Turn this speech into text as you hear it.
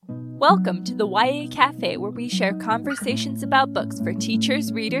Welcome to the YA Cafe, where we share conversations about books for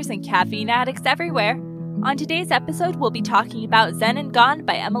teachers, readers, and caffeine addicts everywhere. On today's episode, we'll be talking about Zen and Gone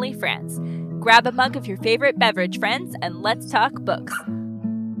by Emily France. Grab a mug of your favorite beverage, friends, and let's talk books.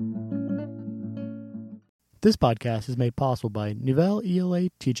 This podcast is made possible by Nouvelle ELA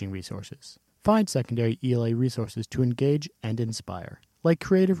Teaching Resources. Find secondary ELA resources to engage and inspire, like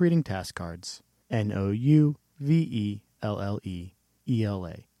creative reading task cards. NOUVELLE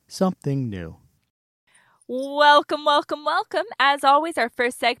ELA. Something new. Welcome. As always, our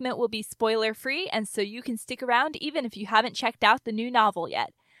first segment will be spoiler-free, and so you can stick around even if you haven't checked out the new novel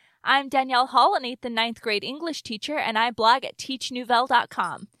yet. I'm Danielle Hall, an 8th and 9th grade English teacher, and I blog at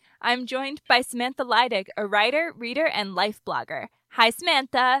teachnouvelle.com. I'm joined by Samantha Leidig, a writer, reader, and life blogger. Hi,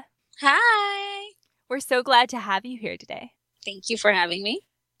 Samantha. Hi. We're so glad to have you here today. Thank you for having me.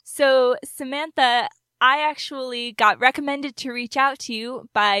 So, Samantha, I actually got recommended to reach out to you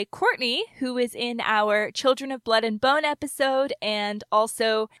by Courtney, who is in our Children of Blood and Bone episode and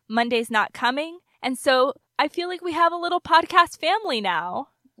also Monday's Not Coming. And so I feel like we have a little podcast family now.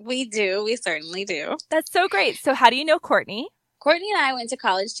 We do. We certainly do. That's so great. So how do you know Courtney? Courtney and I went to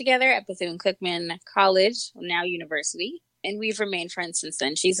college together at Bethune-Cookman College, now university, and we've remained friends since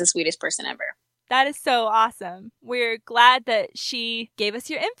then. She's the sweetest person ever. That is so awesome. We're glad that she gave us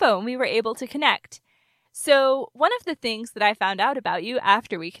your info and we were able to connect. So one of the things that I found out about you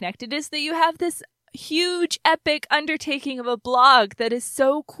after we connected is that you have this huge, epic undertaking of a blog that is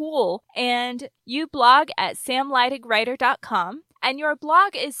so cool. And you blog at samleidigwriter.com, and your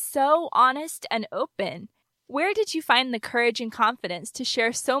blog is so honest and open. Where did you find the courage and confidence to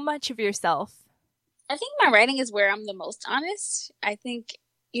share so much of yourself? I think my writing is where I'm the most honest. I think,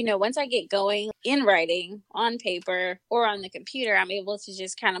 once I get going in writing on paper or on the computer, I'm able to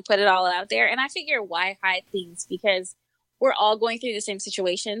just kind of put it all out there. And I figure, why hide things? Because we're all going through the same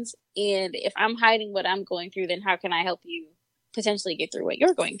situations. And if I'm hiding what I'm going through, then how can I help you potentially get through what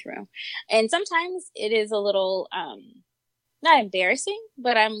you're going through? And sometimes it is a little, not embarrassing,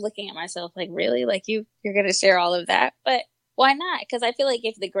 but I'm looking at myself like, really? Like you're going to share all of that? But why not? Because I feel like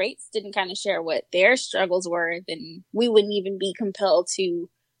if the greats didn't kind of share what their struggles were, then we wouldn't even be compelled to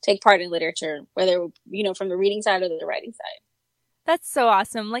take part in literature, whether, from the reading side or the writing side. That's so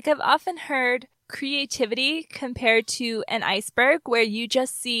awesome. Like, I've often heard creativity compared to an iceberg where you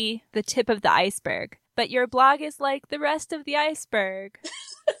just see the tip of the iceberg, but your blog is like the rest of the iceberg.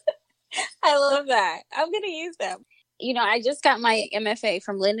 I love that. I'm going to use that. I just got my MFA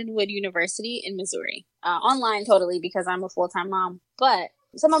from Lindenwood University in Missouri, online totally because I'm a full-time mom. But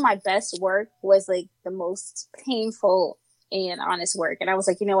some of my best work was like the most painful and honest work. And I was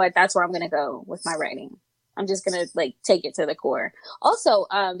like, you know what? That's where I'm going to go with my writing. I'm just going to take it to the core. Also,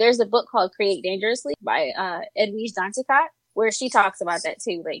 there's a book called Create Dangerously by Edwige Danticat, where she talks about that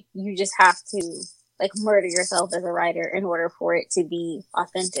too. Like, you just have to murder yourself as a writer in order for it to be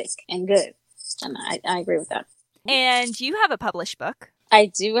authentic and good. And I agree with that. And you have a published book. I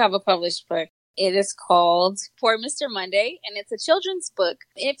do have a published book. It is called Poor Mr. Monday, and it's a children's book.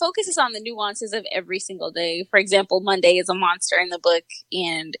 It focuses on the nuances of every single day. For example, Monday is a monster in the book,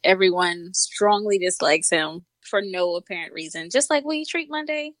 and everyone strongly dislikes him for no apparent reason, just like we treat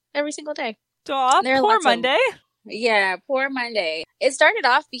Monday every single day. Aw, poor Monday. Yeah, poor Monday. It started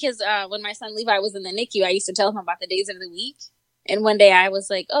off because when my son Levi was in the NICU, I used to tell him about the days of the week. And one day I was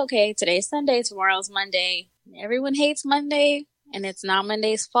like, okay, today's Sunday, tomorrow's Monday. Everyone hates Monday. And it's not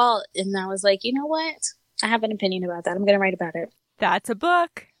Monday's fault. And I was like, you know what? I have an opinion about that. I'm going to write about it. That's a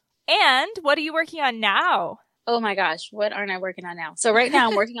book. And what are you working on now? Oh my gosh, what aren't I working on now? So right now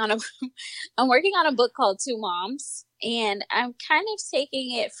I'm working on a book called Two Moms. And I'm kind of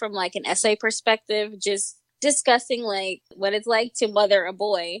taking it from an essay perspective, just discussing what it's like to mother a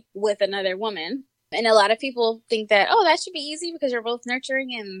boy with another woman. And a lot of people think that, that should be easy because you're both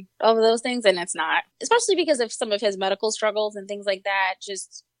nurturing and all of those things. And it's not, especially because of some of his medical struggles and things like that.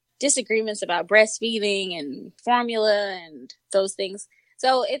 Just disagreements about breastfeeding and formula and those things.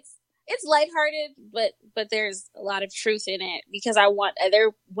 So it's lighthearted, but there's a lot of truth in it because I want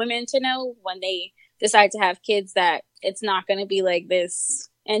other women to know when they decide to have kids that it's not going to be like this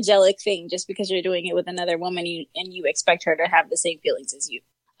angelic thing just because you're doing it with another woman and you expect her to have the same feelings as you.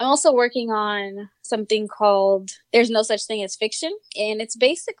 I'm also working on something called There's No Such Thing as Fiction. And it's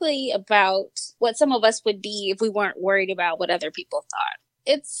basically about what some of us would be if we weren't worried about what other people thought.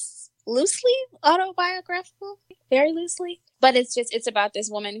 It's loosely autobiographical, very loosely. But it's about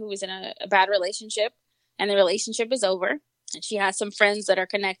this woman who was in a bad relationship and the relationship is over. And she has some friends that are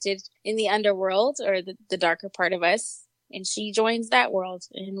connected in the underworld or the darker part of us. And she joins that world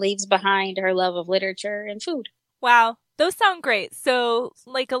and leaves behind her love of literature and food. Wow. Those sound great. So,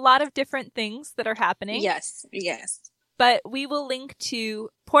 like a lot of different things that are happening. Yes, yes. But we will link to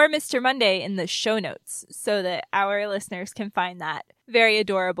Poor Mr. Monday in the show notes so that our listeners can find that very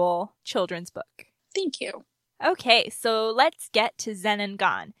adorable children's book. Thank you. Okay, so let's get to Zen and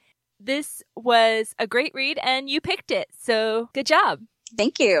Gone. This was a great read and you picked it, so good job.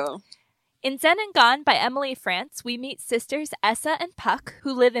 Thank you. In Zen and Gone by Emily France, we meet sisters Essa and Puck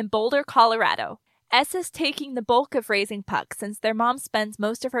who live in Boulder, Colorado. Essa's taking the bulk of raising Puck since their mom spends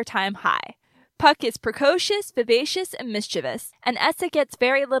most of her time high. Puck is precocious, vivacious, and mischievous, and Essa gets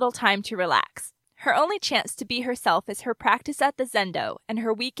very little time to relax. Her only chance to be herself is her practice at the Zendo and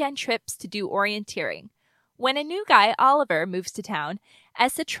her weekend trips to do orienteering. When a new guy, Oliver, moves to town,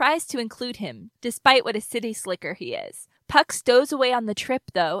 Essa tries to include him, despite what a city slicker he is. Puck stows away on the trip,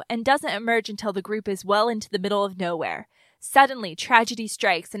 though, and doesn't emerge until the group is well into the middle of nowhere. Suddenly, tragedy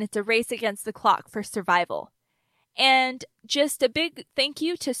strikes, and it's a race against the clock for survival. And just a big thank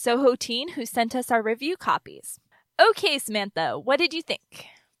you to Soho Teen, who sent us our review copies. Okay, Samantha, what did you think?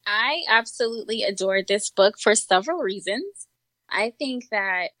 I absolutely adored this book for several reasons. I think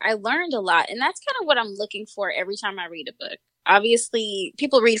that I learned a lot, and that's kind of what I'm looking for every time I read a book. Obviously,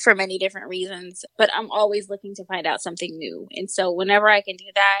 people read for many different reasons, but I'm always looking to find out something new. And so whenever I can do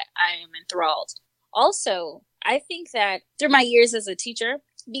that, I am enthralled. Also, I think that through my years as a teacher,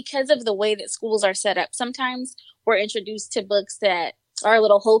 because of the way that schools are set up, sometimes we're introduced to books that are a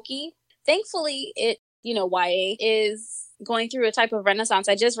little hokey. Thankfully, YA is going through a type of renaissance.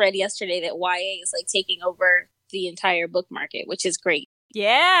 I just read yesterday that YA is like taking over the entire book market, which is great.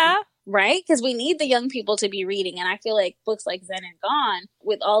 Yeah. Right? Because we need the young people to be reading. And I feel like books like Zen and Gone,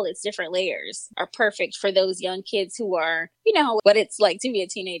 with all its different layers, are perfect for those young kids who are, what it's like to be a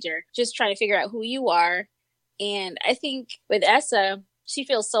teenager, just trying to figure out who you are. And I think with Essa, she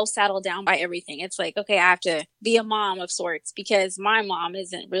feels so saddled down by everything. It's like, okay, I have to be a mom of sorts because my mom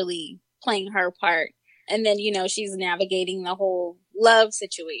isn't really playing her part. And then, she's navigating the whole love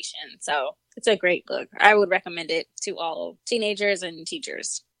situation. So it's a great book. I would recommend it to all teenagers and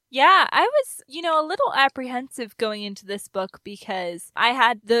teachers. Yeah, I was, a little apprehensive going into this book because I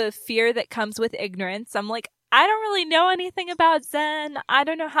had the fear that comes with ignorance. I'm like, I don't really know anything about Zen. I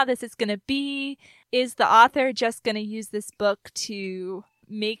don't know how this is going to be. Is the author just going to use this book to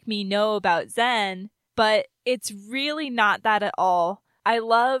make me know about Zen? But it's really not that at all. I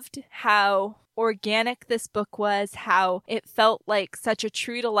loved how organic this book was, how it felt like such a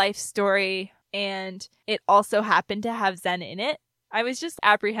true-to-life story, and it also happened to have Zen in it. I was just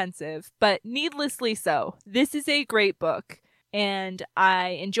apprehensive, but needlessly so. This is a great book, and I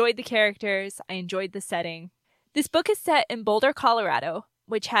enjoyed the characters. I enjoyed the setting. This book is set in Boulder, Colorado,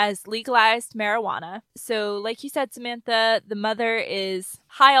 which has legalized marijuana. So, like you said, Samantha, the mother is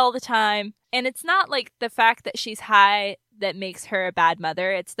high all the time, and it's not like the fact that she's high that makes her a bad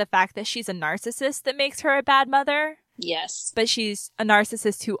mother. It's the fact that she's a narcissist that makes her a bad mother. Yes. But she's a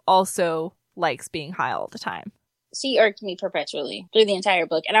narcissist who also likes being high all the time. She irked me perpetually through the entire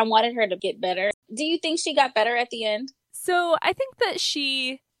book, and I wanted her to get better. Do you think she got better at the end? So I think that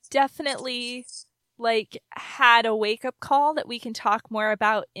she definitely had a wake-up call that we can talk more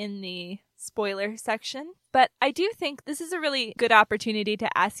about in the spoiler section. But I do think this is a really good opportunity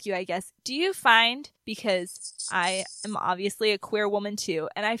to ask you, I guess, do you find, because I am obviously a queer woman too,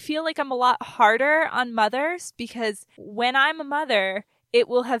 and I feel like I'm a lot harder on mothers because when I'm a mother, it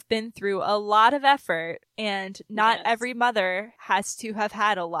will have been through a lot of effort, and not every mother has to have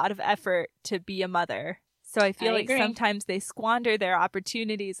had a lot of effort to be a mother. So I feel like sometimes they squander their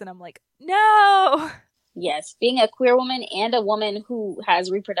opportunities, and I'm like, no! Yes, being a queer woman and a woman who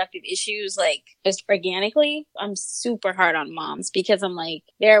has reproductive issues, just organically, I'm super hard on moms because I'm like,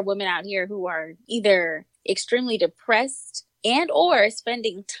 there are women out here who are either extremely depressed and or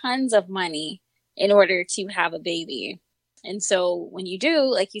spending tons of money in order to have a baby. And so when you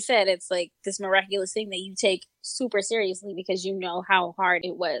do, like you said, it's like this miraculous thing that you take super seriously because you know how hard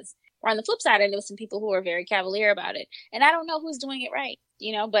it was. Or on the flip side, I know some people who are very cavalier about it. And I don't know who's doing it right,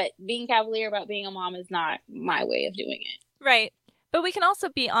 but being cavalier about being a mom is not my way of doing it. Right. But we can also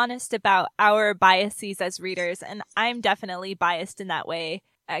be honest about our biases as readers. And I'm definitely biased in that way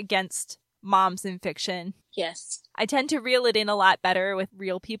against moms in fiction. Yes. I tend to reel it in a lot better with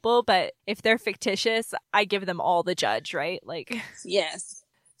real people, but if they're fictitious, I give them all the judge, right? Yes.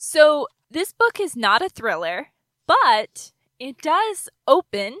 So this book is not a thriller, but it does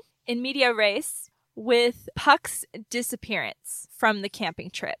open in media res with Puck's disappearance from the camping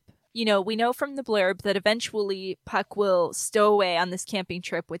trip. We know from the blurb that eventually Puck will stow away on this camping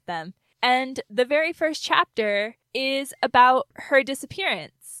trip with them. And the very first chapter is about her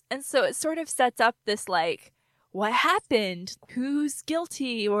disappearance. And so it sort of sets up this what happened? Who's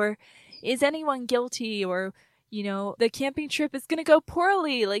guilty? Or is anyone guilty? Or, the camping trip is going to go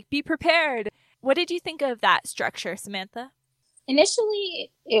poorly. Like, be prepared. What did you think of that structure, Samantha?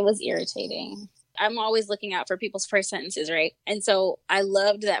 Initially, it was irritating. I'm always looking out for people's first sentences, right? And so I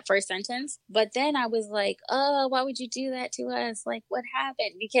loved that first sentence. But then I was like, oh, why would you do that to us? Like, what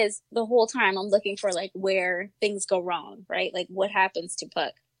happened? Because the whole time I'm looking for like where things go wrong, right? Like what happens to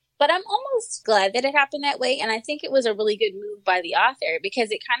Puck. But I'm almost glad that it happened that way. And I think it was a really good move by the author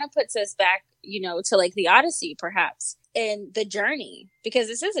because it kind of puts us back, to like the Odyssey, perhaps, and the journey, because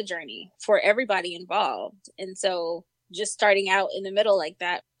this is a journey for everybody involved. And so just starting out in the middle like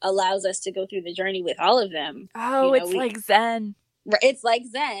that allows us to go through the journey with all of them. Oh, it's like Zen. It's like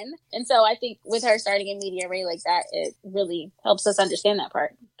Zen. And so I think with her starting in Media Ray like that, it really helps us understand that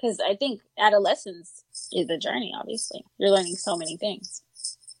part. Because I think adolescence is a journey, obviously. You're learning so many things.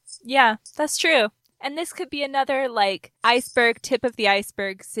 Yeah, that's true. And this could be another like iceberg, tip of the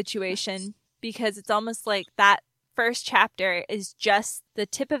iceberg situation, because it's almost like that first chapter is just the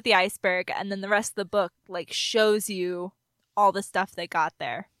tip of the iceberg, and then the rest of the book like shows you all the stuff they got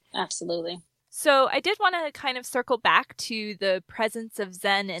there. Absolutely. So I did want to kind of circle back to the presence of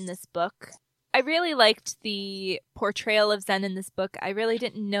Zen in this book. I really liked the portrayal of Zen in this book. I really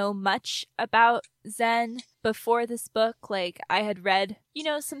didn't know much about Zen before this book. Like, I had read,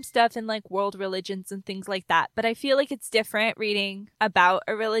 some stuff in like world religions and things like that, but I feel like it's different reading about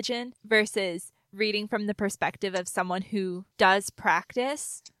a religion versus reading from the perspective of someone who does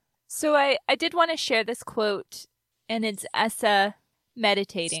practice. So I did want to share this quote, and it's Essa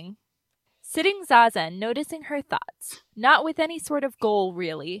meditating. Sitting zazen, noticing her thoughts, not with any sort of goal,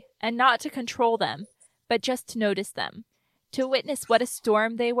 really, and not to control them, but just to notice them. To witness what a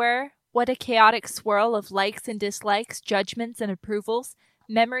storm they were, what a chaotic swirl of likes and dislikes, judgments and approvals,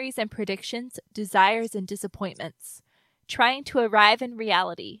 memories and predictions, desires and disappointments. Trying to arrive in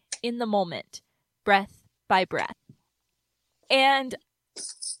reality, in the moment, breath by breath. And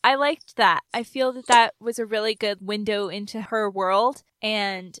I liked that. I feel that that was a really good window into her world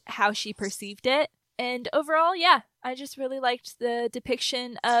and how she perceived it. And overall, yeah, I just really liked the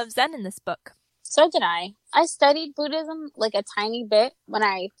depiction of Zen in this book. So did I. I studied Buddhism like a tiny bit when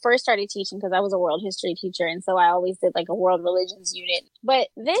I first started teaching because I was a world history teacher. And so I always did like a world religions unit. But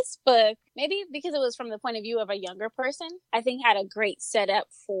this book, maybe because it was from the point of view of a younger person, I think had a great setup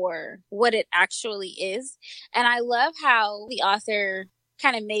for what it actually is. And I love how the author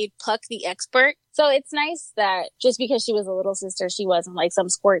kind of made Puck the expert. So it's nice that just because she was a little sister, she wasn't like some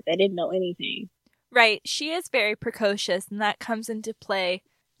squirt that didn't know anything. Right. She is very precocious, and that comes into play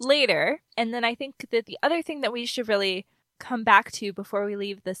later. And then I think that the other thing that we should really come back to before we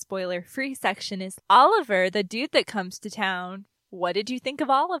leave the spoiler-free section is Oliver, the dude that comes to town. What did you think of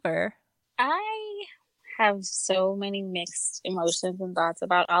Oliver? I have so many mixed emotions and thoughts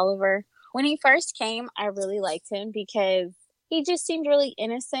about Oliver. When he first came, I really liked him because he just seemed really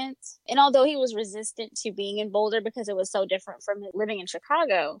innocent. And although he was resistant to being in Boulder because it was so different from living in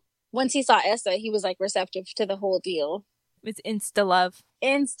Chicago, once he saw Essa, he was like receptive to the whole deal. It's insta-love.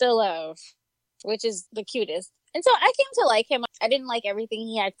 Insta-love, which is the cutest. And so I came to like him. I didn't like everything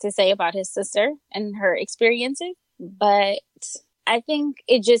he had to say about his sister and her experiences, but I think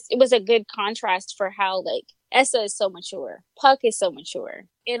it was a good contrast for how like Essa is so mature. Puck is so mature.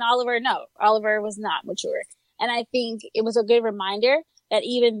 And Oliver, no, Oliver was not mature. And I think it was a good reminder that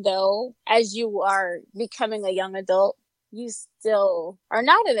even though as you are becoming a young adult, you still are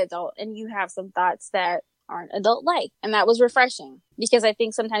not an adult and you have some thoughts that aren't adult-like. And that was refreshing because I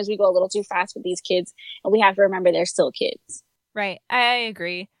think sometimes we go a little too fast with these kids and we have to remember they're still kids. Right. I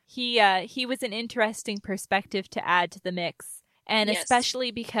agree. He was an interesting perspective to add to the mix. And yes,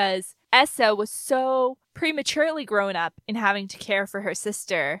 especially because Essa was so prematurely grown up in having to care for her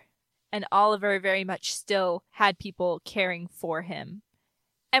sister, and Oliver very much still had people caring for him.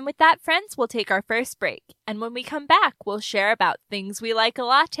 And with that, friends, we'll take our first break. And when we come back, we'll share about things we like a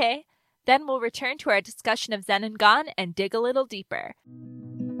latte. Then we'll return to our discussion of Zen and Gone and dig a little deeper.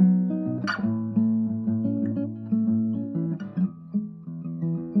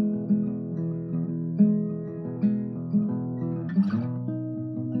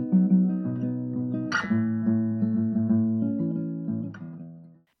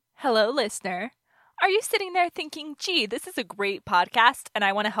 Hello, listener. Are you sitting there thinking, gee, this is a great podcast and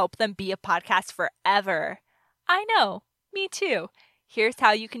I want to help them be a podcast forever? I know, me too. Here's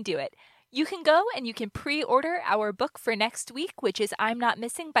how you can do it. You can go and you can pre-order our book for next week, which is I'm Not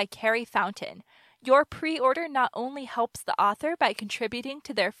Missing by Carrie Fountain. Your pre-order not only helps the author by contributing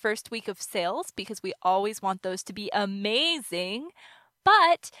to their first week of sales, because we always want those to be amazing,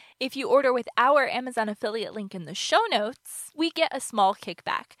 But if you order with our Amazon affiliate link in the show notes, we get a small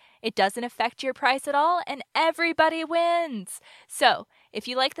kickback. It doesn't affect your price at all, and everybody wins. So if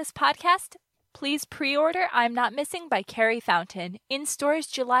you like this podcast, please pre-order I'm Not Missing by Carrie Fountain in stores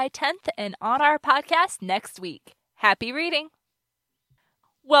July 10th and on our podcast next week. Happy reading.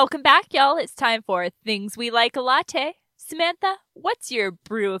 Welcome back, y'all. It's time for Things We Like a Latte. Samantha, what's your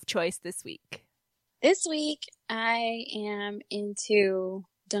brew of choice this week? This week, I am into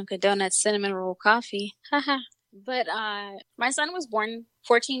Dunkin' Donuts cinnamon roll coffee. Haha. But my son was born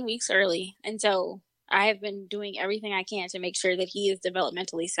 14 weeks early, and so I have been doing everything I can to make sure that he is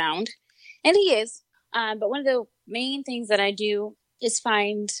developmentally sound. And he is. But one of the main things that I do is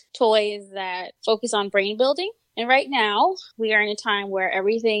find toys that focus on brain building. And right now, we are in a time where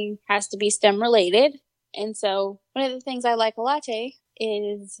everything has to be STEM related. And so one of the things I like a latte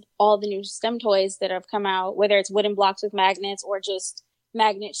is all the new STEM toys that have come out, whether it's wooden blocks with magnets or just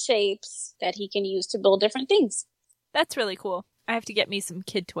magnet shapes that he can use to build different things. That's really cool. I have to get me some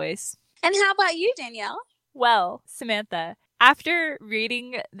kid toys. And how about you, Danielle? Well, Samantha, after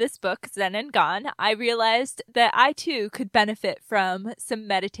reading this book, Zen and Gone, I realized that I too could benefit from some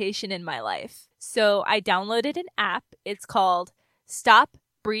meditation in my life. So I downloaded an app. It's called Stop,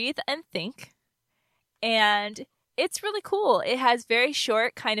 Breathe, and Think. And it's really cool. It has very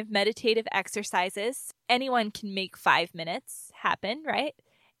short kind of meditative exercises. Anyone can make 5 minutes happen, right?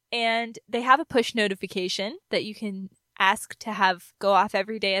 And they have a push notification that you can ask to have go off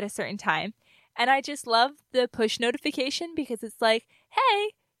every day at a certain time. And I just love the push notification because it's like,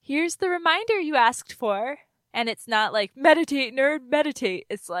 hey, here's the reminder you asked for. And it's not like, meditate, nerd, meditate.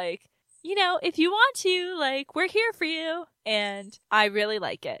 It's like, you know, if you want to, like, we're here for you. And I really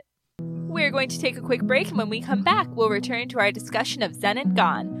like it. We're going to take a quick break, and when we come back, we'll return to our discussion of Zen and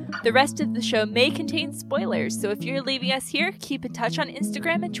Gone. The rest of the show may contain spoilers, so if you're leaving us here, keep in touch on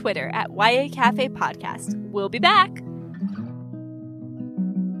Instagram and Twitter at YA Cafe Podcast. We'll be back.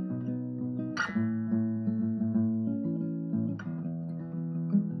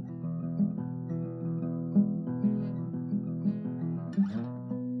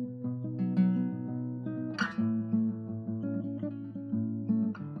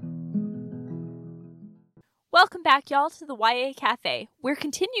 Welcome back, y'all, to the YA Cafe. We're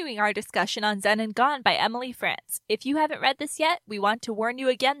continuing our discussion on Zen and Gone by Emily France. If you haven't read this yet, we want to warn you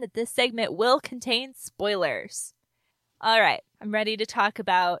again that this segment will contain spoilers. All right, I'm ready to talk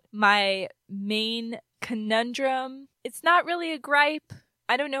about my main conundrum. It's not really a gripe.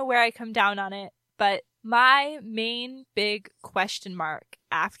 I don't know where I come down on it, but my main big question mark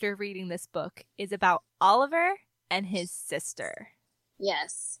after reading this book is about Oliver and his sister.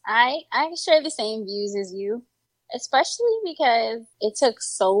 Yes, I share the same views as you, especially because it took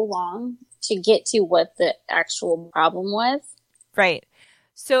so long to get to what the actual problem was. Right.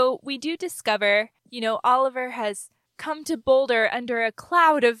 So we do discover, Oliver has come to Boulder under a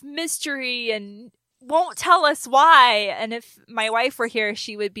cloud of mystery and won't tell us why. And if my wife were here,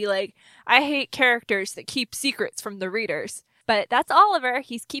 she would be like, I hate characters that keep secrets from the readers. But that's Oliver.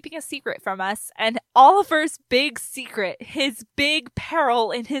 He's keeping a secret from us. And Oliver's big secret, his big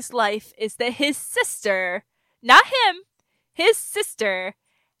peril in his life is that his sister, not him, his sister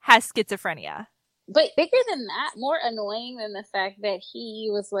has schizophrenia. But bigger than that, more annoying than the fact that he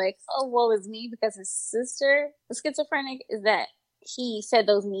was like, oh, woe is me because his sister was schizophrenic, is that he said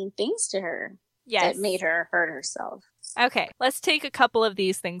those mean things to her. Yes. That made her hurt herself. Okay, let's take a couple of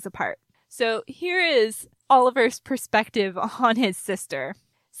these things apart. So here is Oliver's perspective on his sister.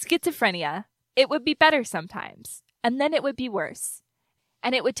 Schizophrenia. It would be better sometimes, and then it would be worse.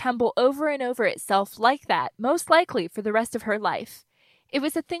 And it would tumble over and over itself like that, most likely for the rest of her life. It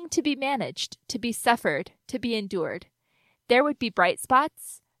was a thing to be managed, to be suffered, to be endured. There would be bright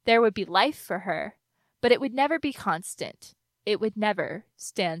spots, there would be life for her, but it would never be constant. It would never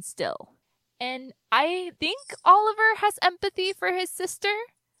stand still. And I think Oliver has empathy for his sister.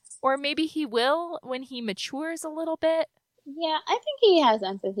 Or maybe he will when he matures a little bit. Yeah, I think he has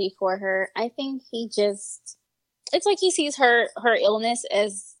empathy for her. I think it's like he sees her illness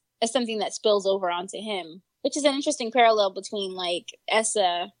as something that spills over onto him, which is an interesting parallel between like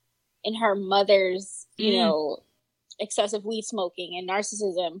Essa and her mother's, excessive weed smoking and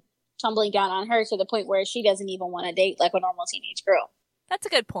narcissism tumbling down on her to the point where she doesn't even want to date like a normal teenage girl. That's a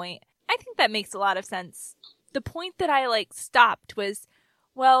good point. I think that makes a lot of sense. The point that I stopped was,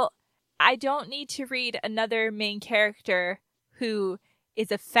 well, I don't need to read another main character who is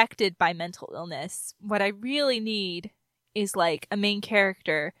affected by mental illness. What I really need is a main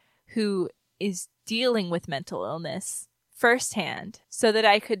character who is dealing with mental illness firsthand so that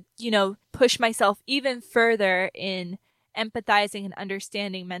I could, push myself even further in empathizing and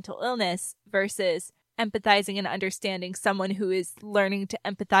understanding mental illness versus empathizing and understanding someone who is learning to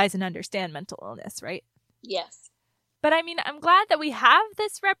empathize and understand mental illness, right? Yes. But I mean, I'm glad that we have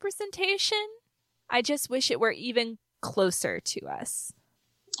this representation. I just wish it were even closer to us.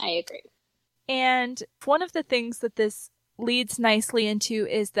 I agree. And one of the things that this leads nicely into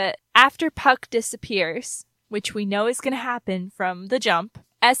is that after Puck disappears, which we know is going to happen from the jump,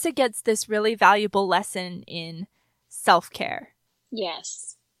 Essa gets this really valuable lesson in self-care.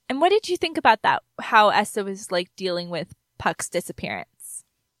 Yes. And what did you think about that? How Essa was like dealing with Puck's disappearance?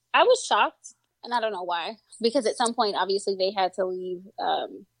 I was shocked, and I don't know why. Because at some point, obviously, they had to leave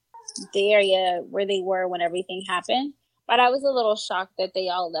the area where they were when everything happened. But I was a little shocked that they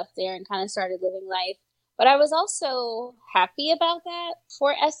all left there and kind of started living life. But I was also happy about that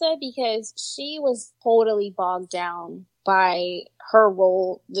for Essa because she was totally bogged down by her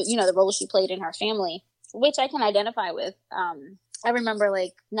role, the role she played in her family, which I can identify with. I remember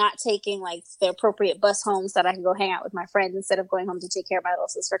like not taking like the appropriate bus home so that I could go hang out with my friends instead of going home to take care of my little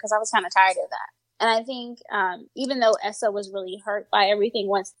sister because I was kind of tired of that. And I think even though Essa was really hurt by everything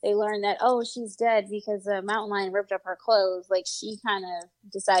once they learned that, oh, she's dead because the mountain lion ripped up her clothes, like she kind of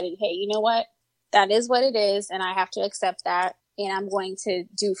decided, hey, you know what? That is what it is, and I have to accept that, and I'm going to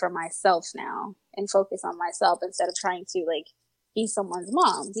do for myself now and focus on myself instead of trying to, like, be someone's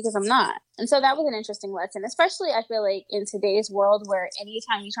mom, because I'm not. And so that was an interesting lesson, especially, I feel like, in today's world where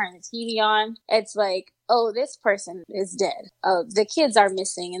anytime you turn the TV on, it's like, oh, this person is dead. Oh, the kids are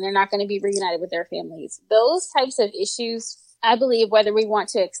missing, and they're not going to be reunited with their families. Those types of issues, I believe, whether we want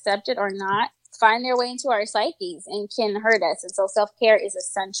to accept it or not, find their way into our psyches and can hurt us. And so self-care is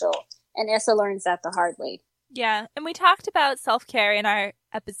essential. And Essa learns that the hard way. Yeah, and we talked about self-care in our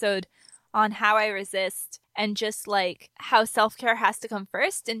episode on How I Resist and just like how self-care has to come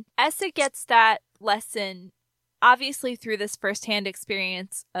first. And Essa gets that lesson obviously through this firsthand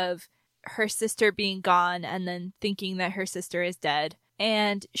experience of her sister being gone and then thinking that her sister is dead.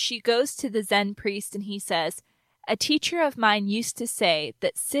 And she goes to the Zen priest and he says, "A teacher of mine used to say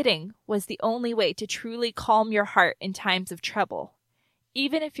that sitting was the only way to truly calm your heart in times of trouble.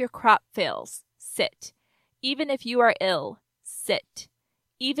 Even if your crop fails, sit. Even if you are ill, sit.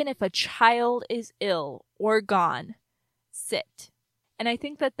 Even if a child is ill or gone, sit." And I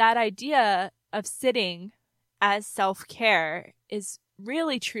think that that idea of sitting as self-care is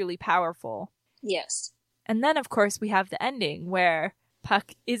really, truly powerful. Yes. And then, of course, we have the ending where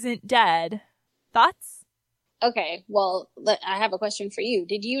Puck isn't dead. Thoughts? Okay, well, I have a question for you.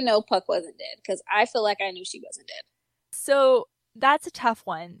 Did you know Puck wasn't dead? Because I feel like I knew she wasn't dead. So that's a tough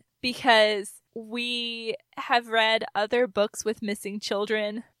one because we have read other books with missing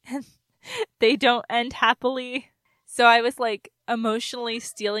children and they don't end happily. So I was like emotionally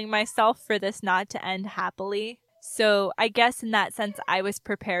steeling myself for this not to end happily. So I guess in that sense, I was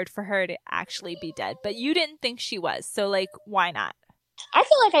prepared for her to actually be dead. But you didn't think she was. So like, why not? I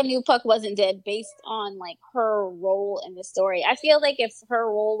feel like I knew Puck wasn't dead based on like her role in the story. I feel like if her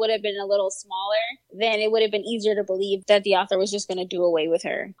role would have been a little smaller, then it would have been easier to believe that the author was just going to do away with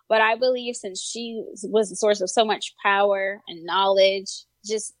her. But I believe since she was the source of so much power and knowledge,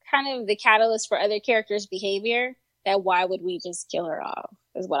 just kind of the catalyst for other characters' behavior, that why would we just kill her off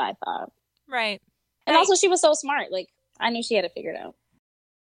is what I thought. Right. And also she was so smart. Like I knew she had it figured out.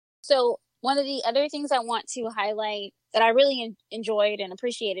 So one of the other things I want to highlight that I really enjoyed and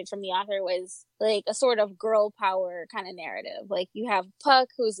appreciated from the author was like a sort of girl power kind of narrative. Like you have Puck,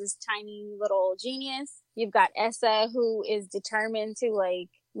 who's this tiny little genius. You've got Essa, who is determined to like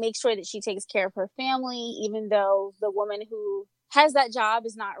make sure that she takes care of her family, even though the woman who has that job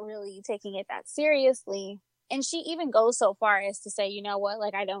is not really taking it that seriously. And she even goes so far as to say, you know what,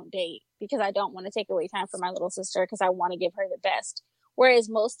 like I don't date because I don't want to take away time from my little sister because I want to give her the best. Whereas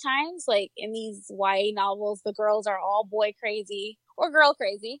most times, like in these YA novels, the girls are all boy crazy or girl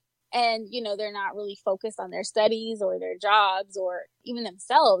crazy. And, you know, they're not really focused on their studies or their jobs or even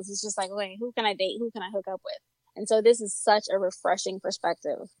themselves. It's just like, okay, who can I date? Who can I hook up with? And so this is such a refreshing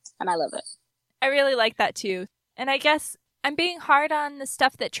perspective. And I love it. I really like that too. And I guess I'm being hard on the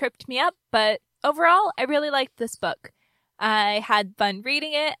stuff that tripped me up, but overall, I really liked this book. I had fun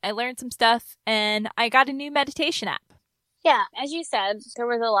reading it. I learned some stuff and I got a new meditation app. Yeah, as you said, there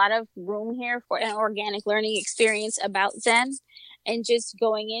was a lot of room here for an organic learning experience about Zen. And just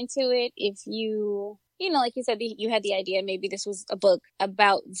going into it, if you know, like you said, you had the idea maybe this was a book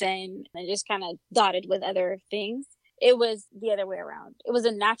about Zen and just kind of dotted with other things. It was the other way around. It was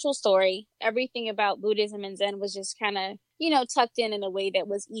a natural story. Everything about Buddhism and Zen was just kind of, you know, tucked in a way that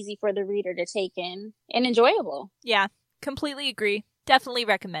was easy for the reader to take in and enjoyable. Yeah, completely agree. Definitely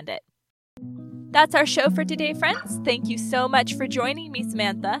recommend it. That's our show for today, friends. Thank you so much for joining me,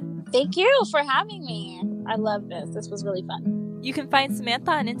 Samantha. Thank you for having me. I love this. This was really fun. You can find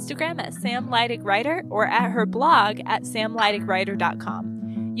Samantha on Instagram at Sam Leidig Writer or at her blog at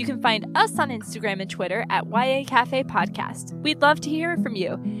samleidigwriter.com. You can find us on Instagram and Twitter at YA Cafe Podcast. We'd love to hear from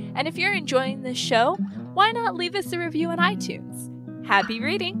you. And if you're enjoying this show, why not leave us a review on iTunes? Happy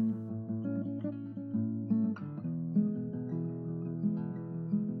reading!